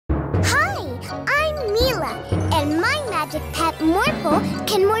Magic Pet Morphle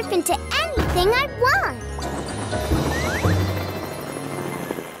can morph into anything I want.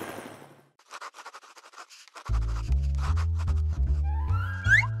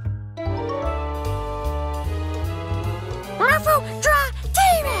 Morphle, draw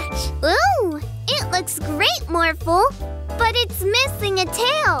T-Rex! Ooh, it looks great, Morphle, but it's missing a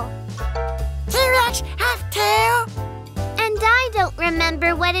tail. T-Rex have tail? And I don't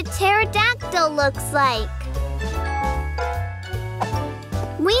remember what a pterodactyl looks like.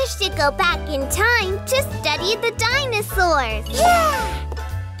 We should go back in time to study the dinosaurs. Yeah!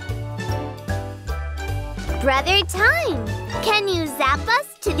 Brother Time, can you zap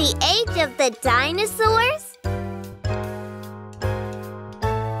us to the age of the dinosaurs?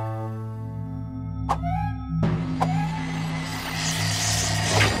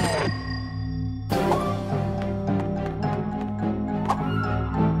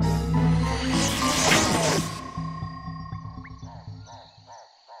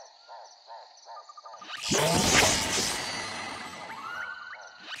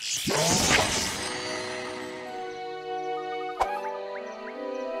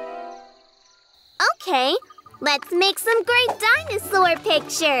 Okay, let's make some great dinosaur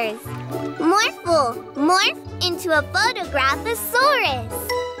pictures. Morphle, morph into a photographosaurus.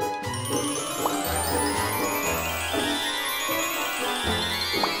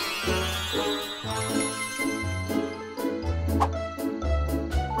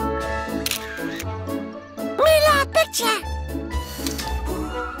 Mila picture!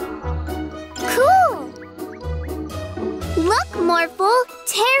 Cool! Look, Morphle,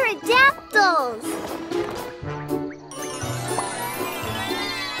 pterodactyls!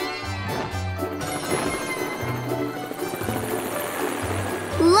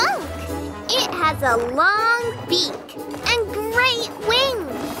 Look! It has a long beak and great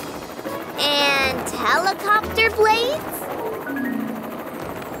wings. And helicopter blades?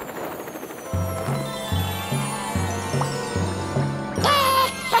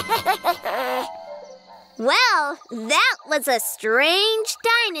 Well, that was a strange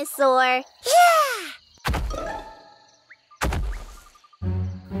dinosaur. Yeah!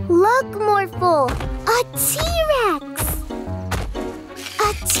 Look, Morphle, a T-Rex.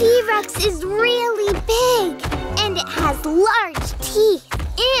 A T-Rex is really big, and it has large teeth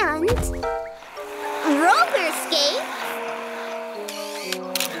and roller skates.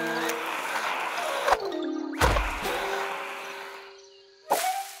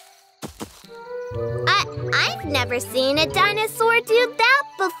 I've never seen a dinosaur do that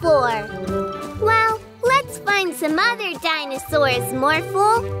before. Well, let's find some other dinosaurs,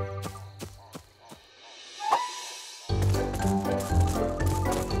 Morphle.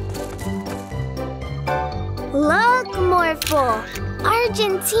 Look, Morphle,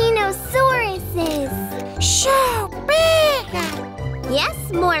 Argentinosauruses. So big! Yes,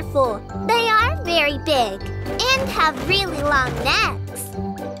 Morphle, they are very big and have really long necks.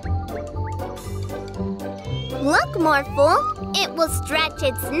 Look, Morphle, it will stretch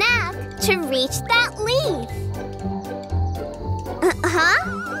its neck to reach that leaf. Huh?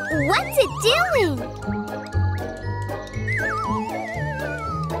 What's it doing?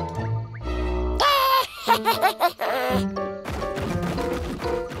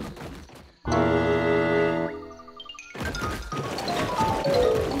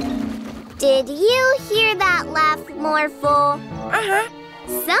 Did you hear that laugh, Morphle? Uh-huh.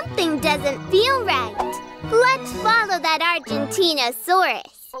 Something doesn't feel right. Let's follow that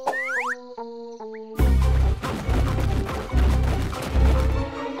Argentinosaurus.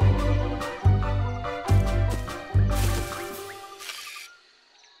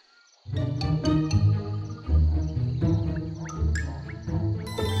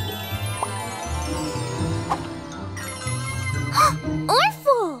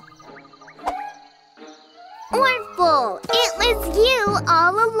 Orphle! Orphle, it was you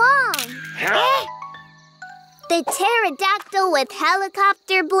all along. Huh? The pterodactyl with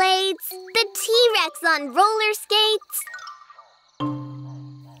helicopter blades, the T-Rex on roller skates.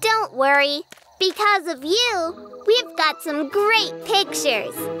 Don't worry, because of you, we've got some great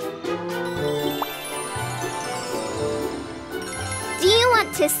pictures. Do you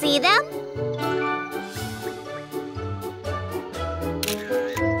want to see them?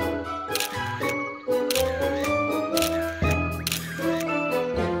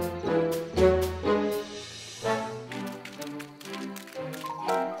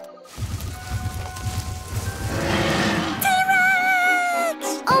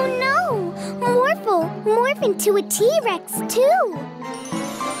 Morph into a T-Rex, too.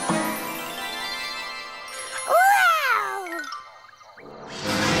 Wow!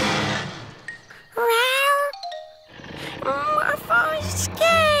 Wow!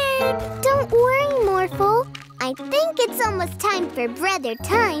 tired. Don't worry, Morphle. I think it's almost time for Brother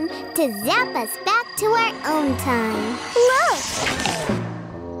Time to zap us back to our own time. Look!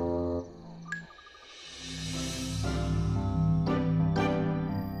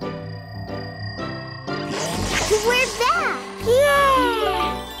 We're back!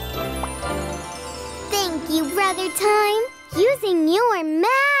 Yeah! Thank you, Brother Time. Using your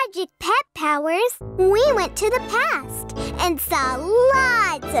magic pet powers, we went to the past and saw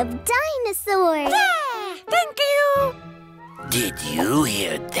lots of dinosaurs. Yeah! Thank you! Did you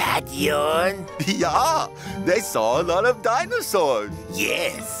hear that, Yarn? Yeah, they saw a lot of dinosaurs.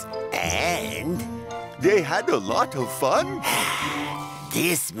 Yes, and They had a lot of fun.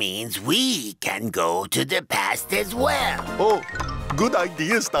 this means we can go to the past as well. Oh, good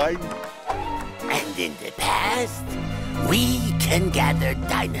idea, Stein. And in the past, we can gather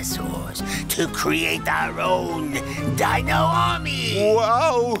dinosaurs to create our own Dino Army.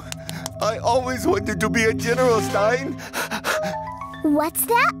 Wow! I always wanted to be a general, Stein. What's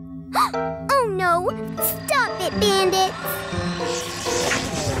that? Oh no! Stop it, bandits!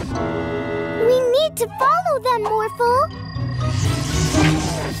 We need to follow them, Morphle.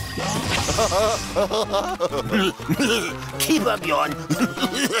 Keep up, Yarn.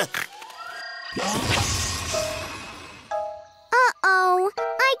 Uh-oh,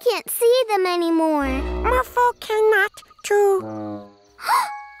 I can't see them anymore. Morphle cannot too.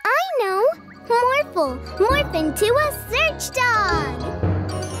 I know! Morphle, morph into a search dog!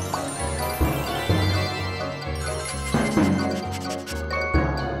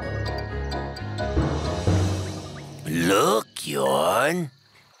 Look, Yarn.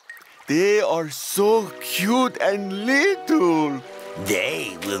 They are so cute and little.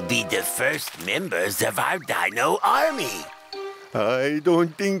 They will be the first members of our Dino Army. I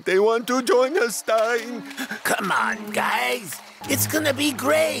don't think they want to join us, Stein. Come on, guys. It's gonna be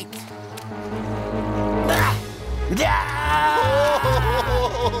great. Ah! Ah!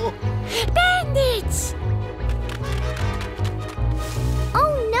 Bandits!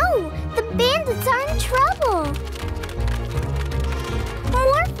 Oh no! The bandits are in trouble!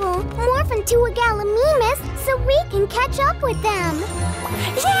 Morphle, morph into a Gallimimus so we can catch up with them!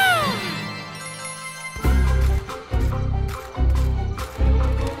 Yeah!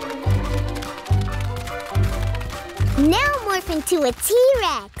 Now morph into a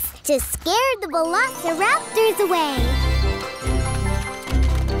T-Rex to scare the Velociraptors away!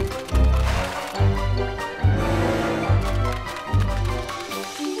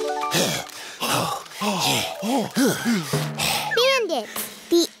 Bandits,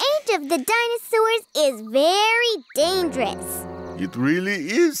 the age of the dinosaurs is very dangerous. It really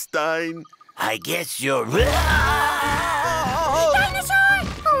is, Stein. I guess you're... Dinosaur!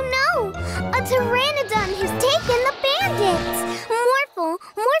 Oh no! A pteranodon has taken the bandits! Morphle,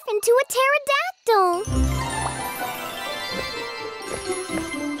 morph into a pterodactyl!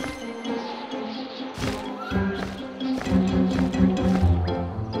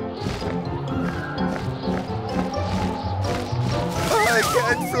 I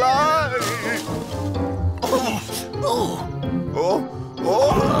can fly. Oh! Oh,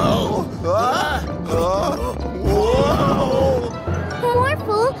 oh, whoa.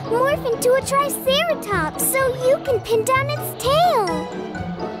 Morphle, morph into a triceratops so you can pin down its tail!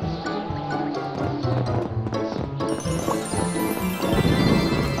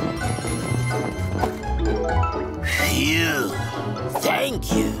 Phew! Thank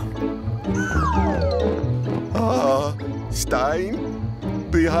you. Stein,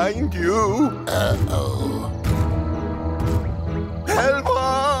 behind you. Uh-oh. Help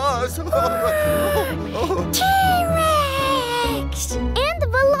us! T-Rex! And the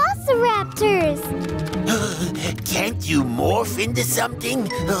velociraptors! Can't you morph into something?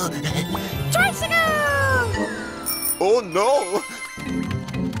 Tricycle! Oh no!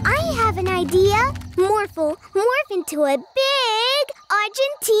 I have an idea! Morphle, morph into a big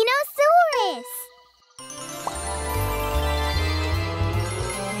Argentinosaurus!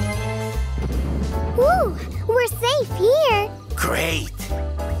 Whew, we're safe here! Great.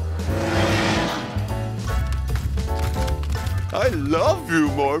 I love you,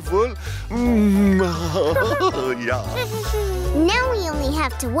 Morphle. Yeah. Now we only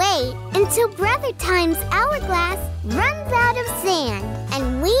have to wait until Brother Time's hourglass runs out of sand,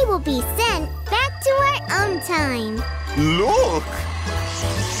 and we will be sent back to our own time. Look!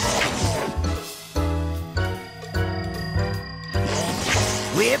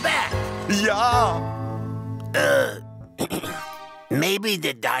 We're back. Yeah. Maybe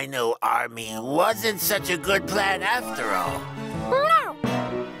the Dino Army wasn't such a good plan after all. No!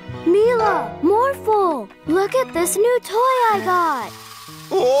 Mila, Morphle, look at this new toy I got.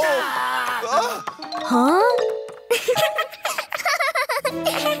 Oh! Huh?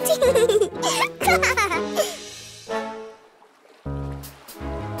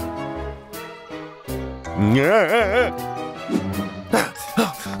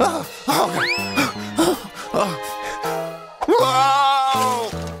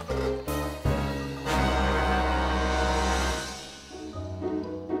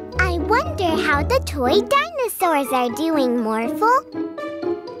 I wonder how the toy dinosaurs are doing, Morphle.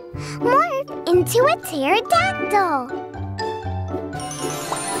 Morph into a pterodactyl.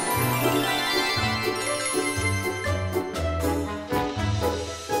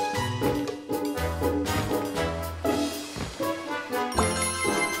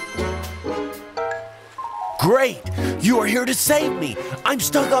 Great! You are here to save me. I'm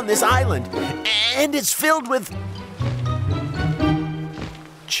stuck on this island, and it's filled with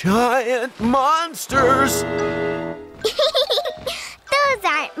giant monsters. Those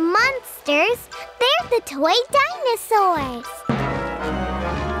aren't monsters. They're the toy dinosaurs.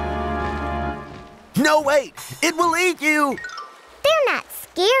 No, wait! It will eat you! They're not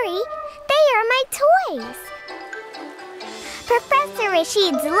scary. They are my toys. Professor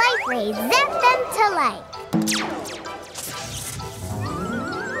Rashid's life ray zapped them to life.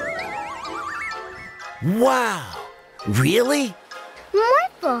 Wow! Really?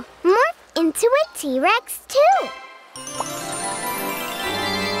 Morphle, morph into a T-Rex too.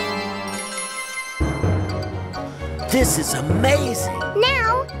 This is amazing!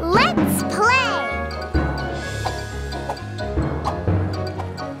 Now, let's play!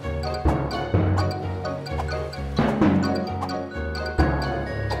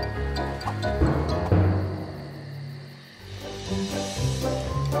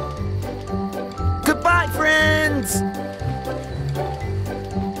 Goodbye, friends!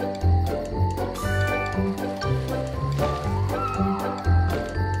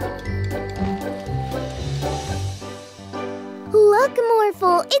 Look,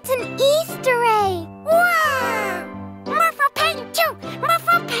 Morphle, it's an Easter egg! Wow! Morphle paint too!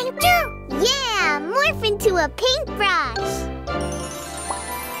 Morphle paint too! Yeah, morph into a paintbrush!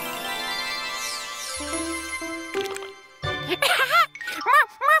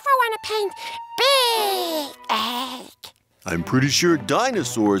 Morphle wanna paint big egg. I'm pretty sure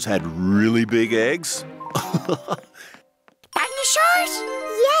dinosaurs had really big eggs. Dinosaurs?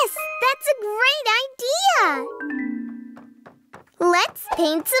 Yes, that's a great idea! Let's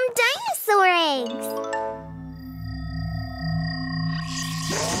paint some dinosaur eggs!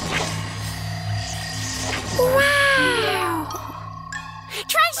 Wow!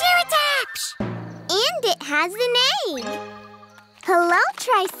 Triceratops! And it has an egg! Hello,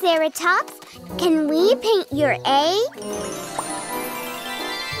 Triceratops. Can we paint your egg?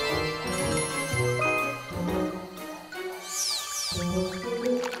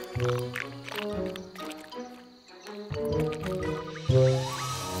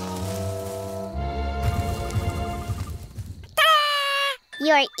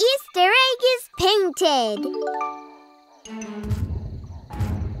 Your Easter egg is painted.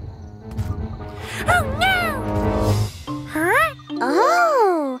 Oh no! Huh?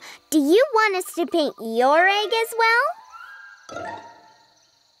 Oh, do you want us to paint your egg as well?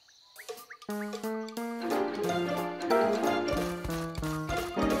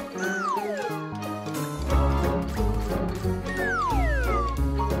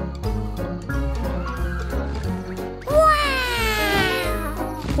 Wow!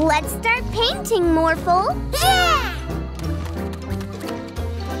 Let's start painting, Morphle. Yeah!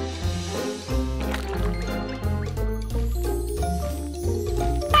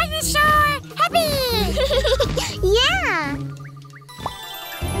 Dinosaur happy! Yeah!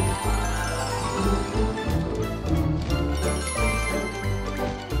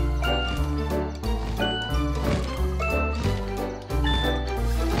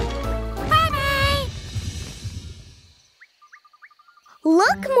 Bye-bye!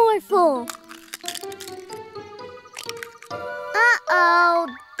 Look, Morphle. Uh-oh,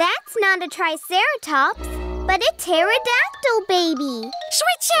 that's not a Triceratops, but a pterodactyl baby.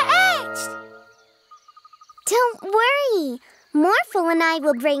 Switch your eggs! Don't worry. Morphle and I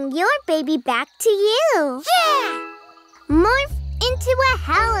will bring your baby back to you. Yeah! Morph into a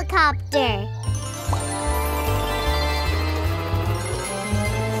helicopter.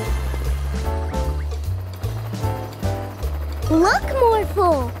 Look,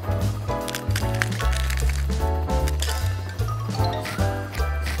 Morphle.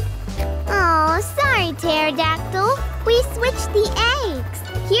 Oh, sorry, Pterodactyl. We switched the eggs.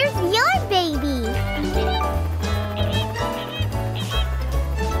 Here's your baby.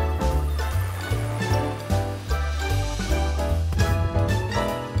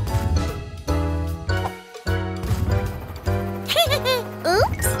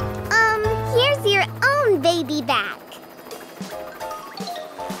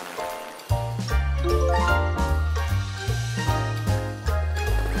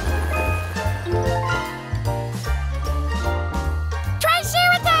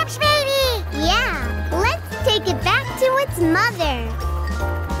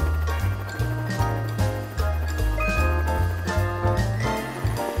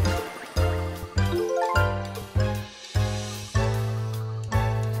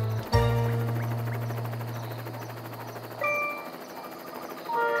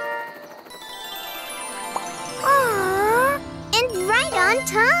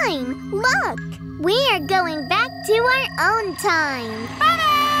 time. Look, we are going back to our own time.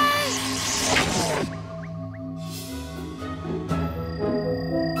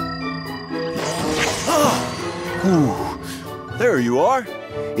 There you are.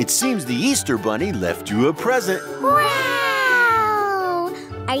 It seems the Easter Bunny left you a present. Wow!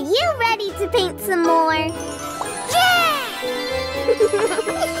 Are you ready to paint some more? Yeah!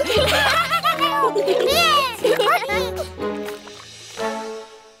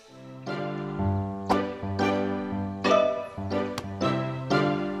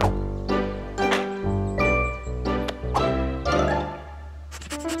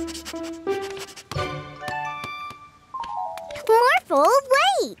 Morphle,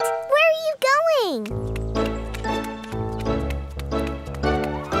 wait! Where are you going?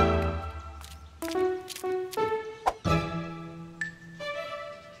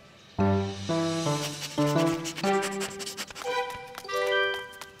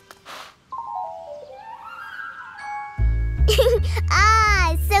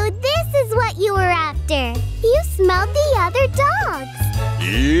 Ah, so this is what you were after. You smelled the other dogs.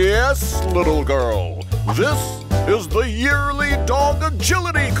 Yes, little girl. This is the yearly dog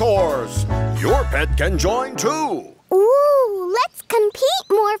agility course. Your pet can join too. Ooh, let's compete,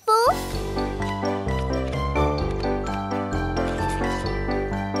 Morphle.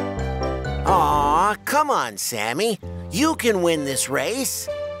 Aw, come on, Sammy. You can win this race.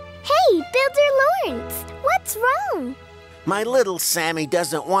 Hey, Builder Lawrence, what's wrong? My little Sammy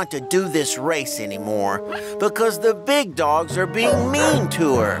doesn't want to do this race anymore because the big dogs are being mean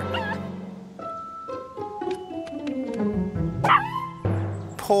to her.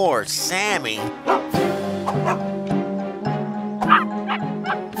 Poor Sammy.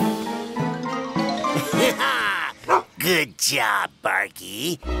 Good job,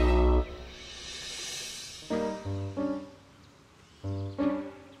 Barky.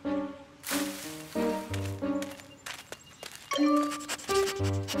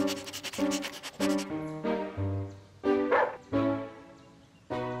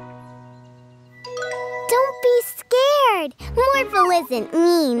 Don't be scared. Morphle isn't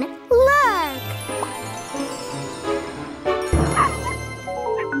mean. Look.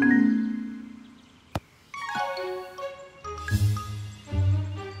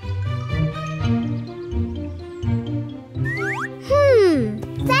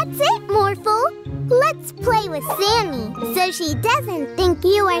 That's it, Morphle. Let's play with Sammy so she doesn't think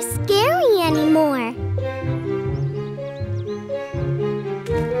you are scary anymore.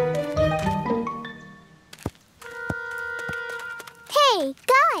 Hey,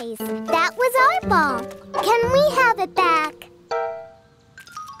 guys, that was our ball. Can we have it back?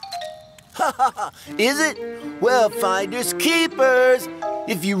 Is it? Well, finders keepers.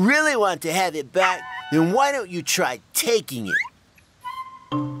 If you really want to have it back, then why don't you try taking it?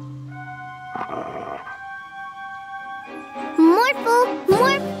 Morphle,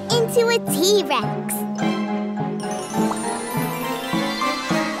 morph into a T-Rex.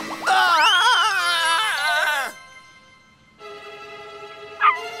 Ah!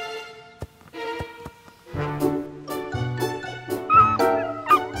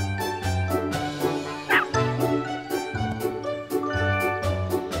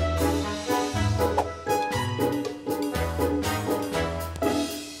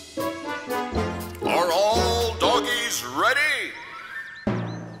 Are all doggies ready?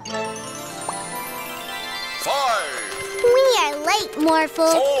 5. We are late,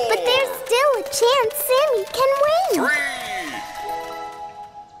 Morphle, 4. but there's still a chance Sammy can win. 3.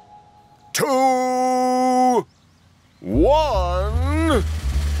 2. 1.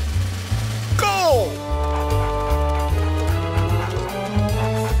 Go!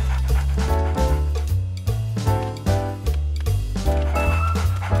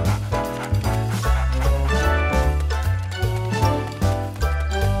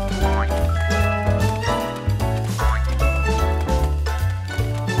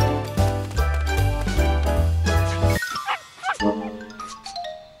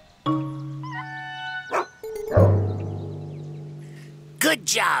 Good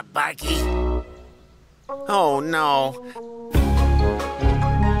job, Barky. Oh, no.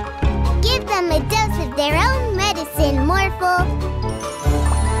 Give them a dose of their own medicine, Morphle.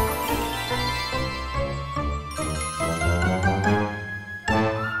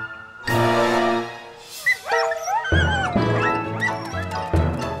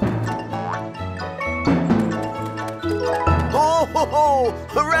 Oh, ho, ho,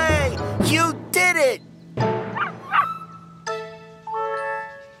 hooray! You did it!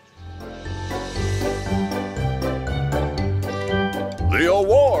 The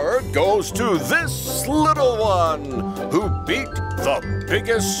award award goes to this little one who beat the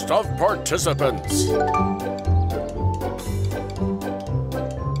biggest of participants.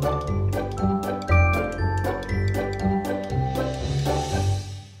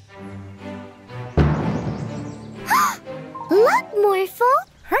 Look, Morphle!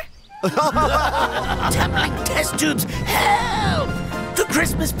 Tumbling test tubes, help! The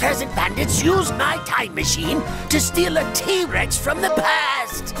Christmas present bandits used my time machine to steal a T-Rex from the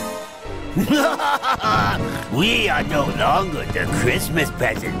past. We are no longer the Christmas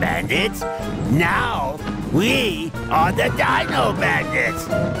present bandits. Now, we are the Dino Bandits.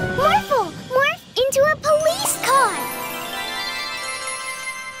 Morphle, morph into a police car!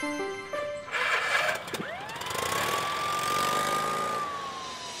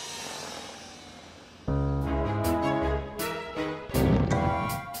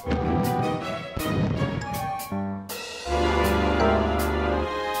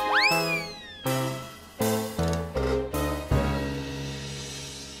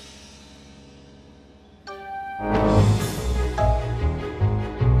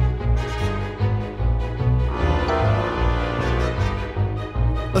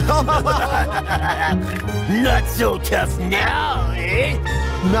 Not so tough now, eh?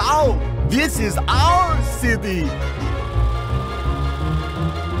 Now, this is our city.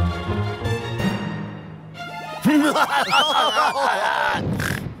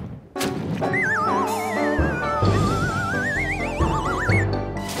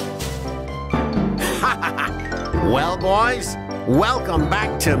 Well, boys, welcome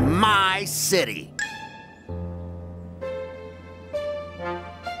back to my city.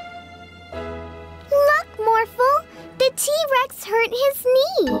 Look, Morphle! The T-Rex hurt his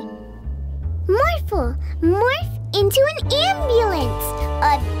knee. Morphle, morph into an ambulance!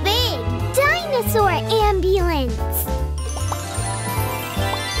 A big dinosaur ambulance!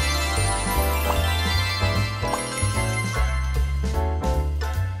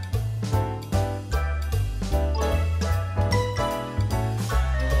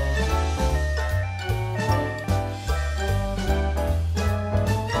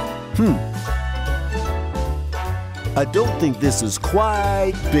 I don't think this is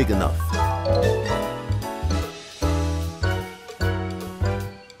quite big enough.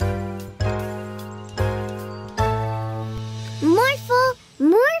 Morphle,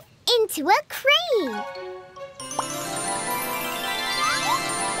 morph into a crane!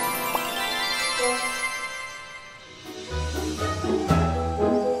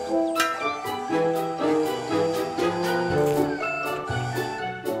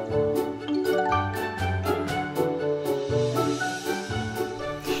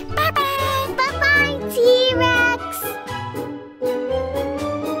 Bye-bye, T-Rex!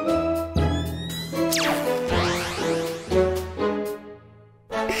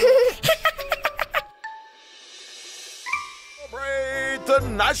 Celebrate the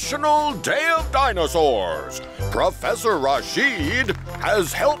National Day of Dinosaurs. Professor Rashid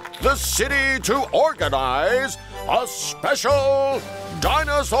has helped the city to organize a special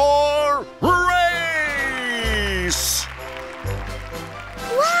Dinosaur Race.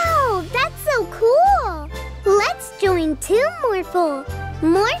 Wow, that's so cool! Let's join too, Morphle.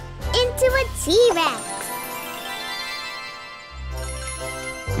 Morph into a T-Rex.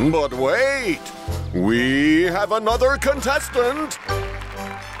 But wait, we have another contestant.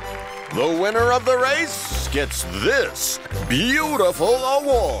 The winner of the race gets this beautiful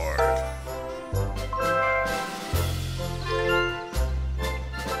award.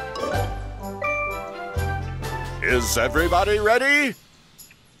 Is everybody ready?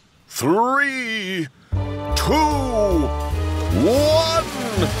 3, 2,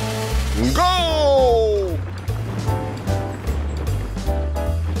 1, go!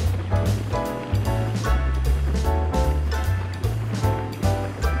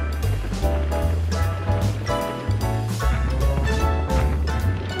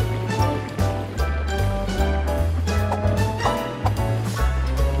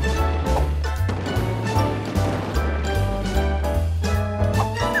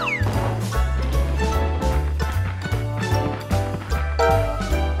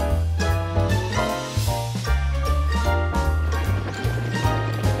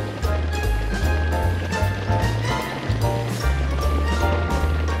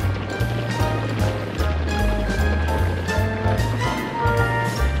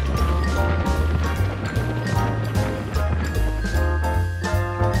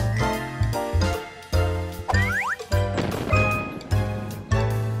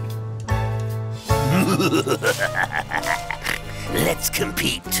 Let's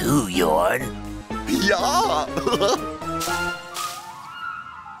compete too, Yorn. Yeah.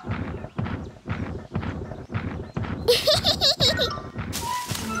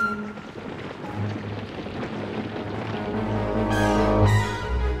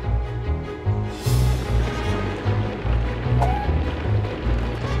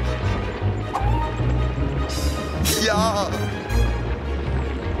 Yeah.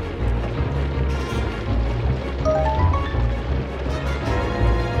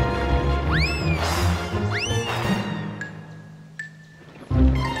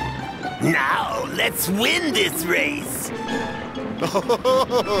 Now, let's win this race.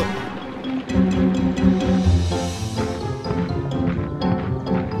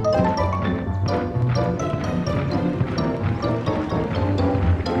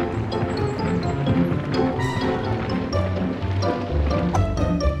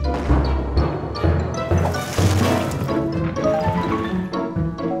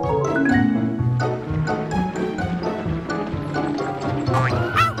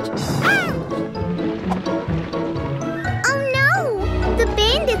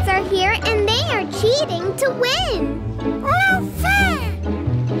 Here and they are cheating to win. No fair!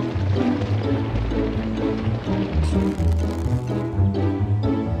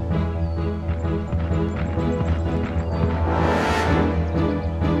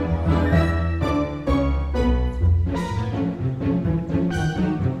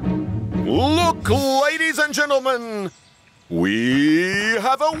 Look, ladies and gentlemen, we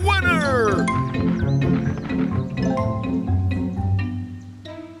have a winner!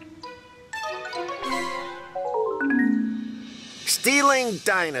 Stealing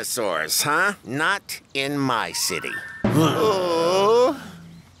dinosaurs, huh? Not in my city.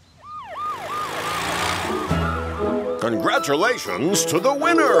 Congratulations to the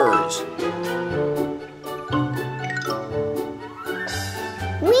winners!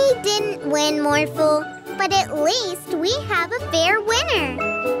 We didn't win, Morphle, but at least we have a fair winner.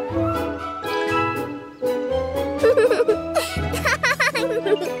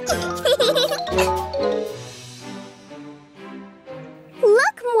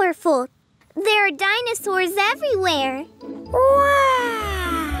 Look, Morphle, there are dinosaurs everywhere.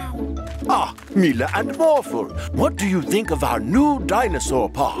 Wow! Ah, Mila and Morphle, what do you think of our new dinosaur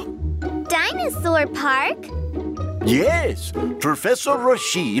park? Dinosaur Park? Yes, Professor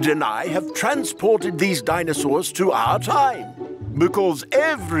Rashid and I have transported these dinosaurs to our time. Because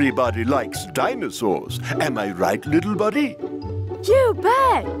everybody likes dinosaurs. Am I right, little buddy? You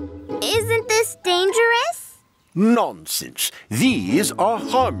bet. Isn't this dangerous? Nonsense. These are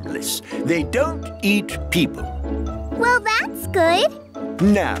harmless. They don't eat people. Well, that's good.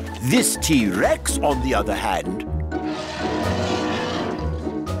 Now, this T-Rex, on the other hand...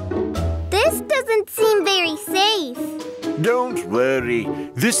 This doesn't seem very safe. Don't worry.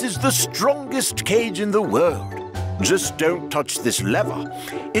 This is the strongest cage in the world. Just don't touch this lever.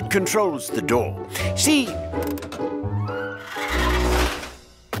 It controls the door. See?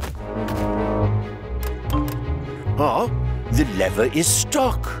 Oh, the lever is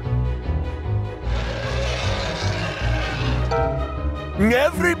stuck.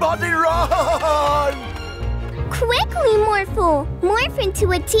 Everybody run! Quickly, Morphle! Morph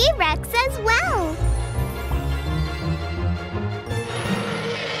into a T-Rex as well!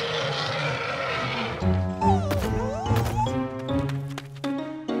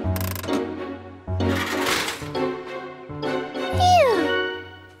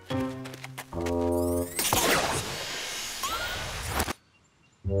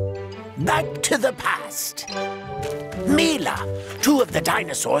 Back to the past. Mila, 2 of the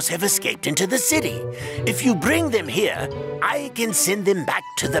dinosaurs have escaped into the city. If you bring them here, I can send them back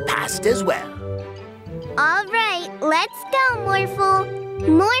to the past as well. All right, let's go, Morphle.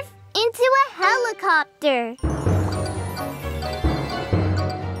 Morph into a helicopter.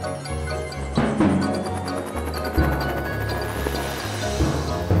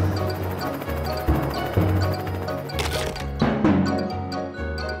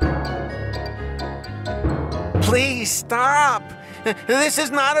 Please stop. This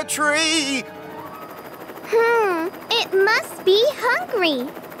is not a tree. It must be hungry.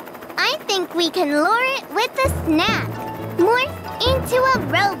 I think we can lure it with a snack. Morph into a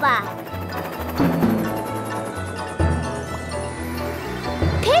robot.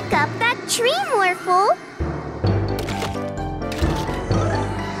 Pick up that tree, Morphle.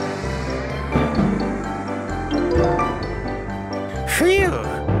 Phew.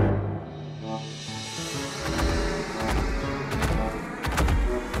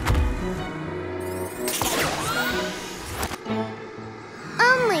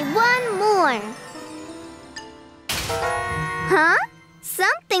 Huh?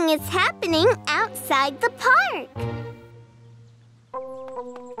 Something is happening outside the park.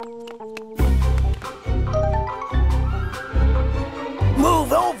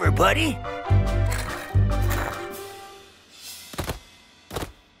 buddy.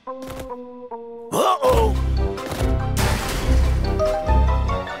 Uh-oh.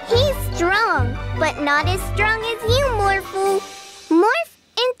 He's strong, but not as strong as you, Morphle. Morph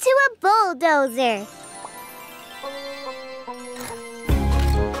into a bulldozer.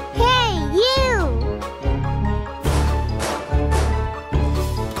 Hey, you!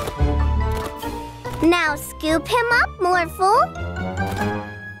 Now scoop him up, Morphle.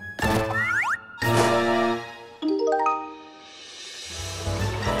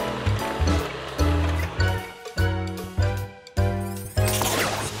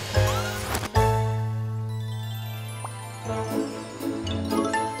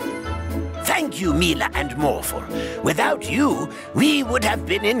 Thank you, Mila and Morphle. Without you, we would have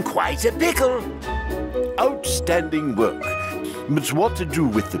been in quite a pickle. Outstanding work. But what to do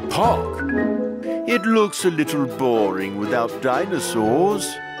with the park? It looks a little boring without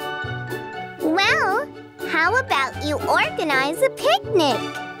dinosaurs. Well, how about you organize a picnic?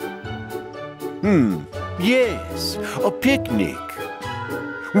 Yes, a picnic.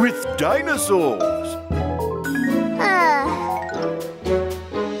 With dinosaurs.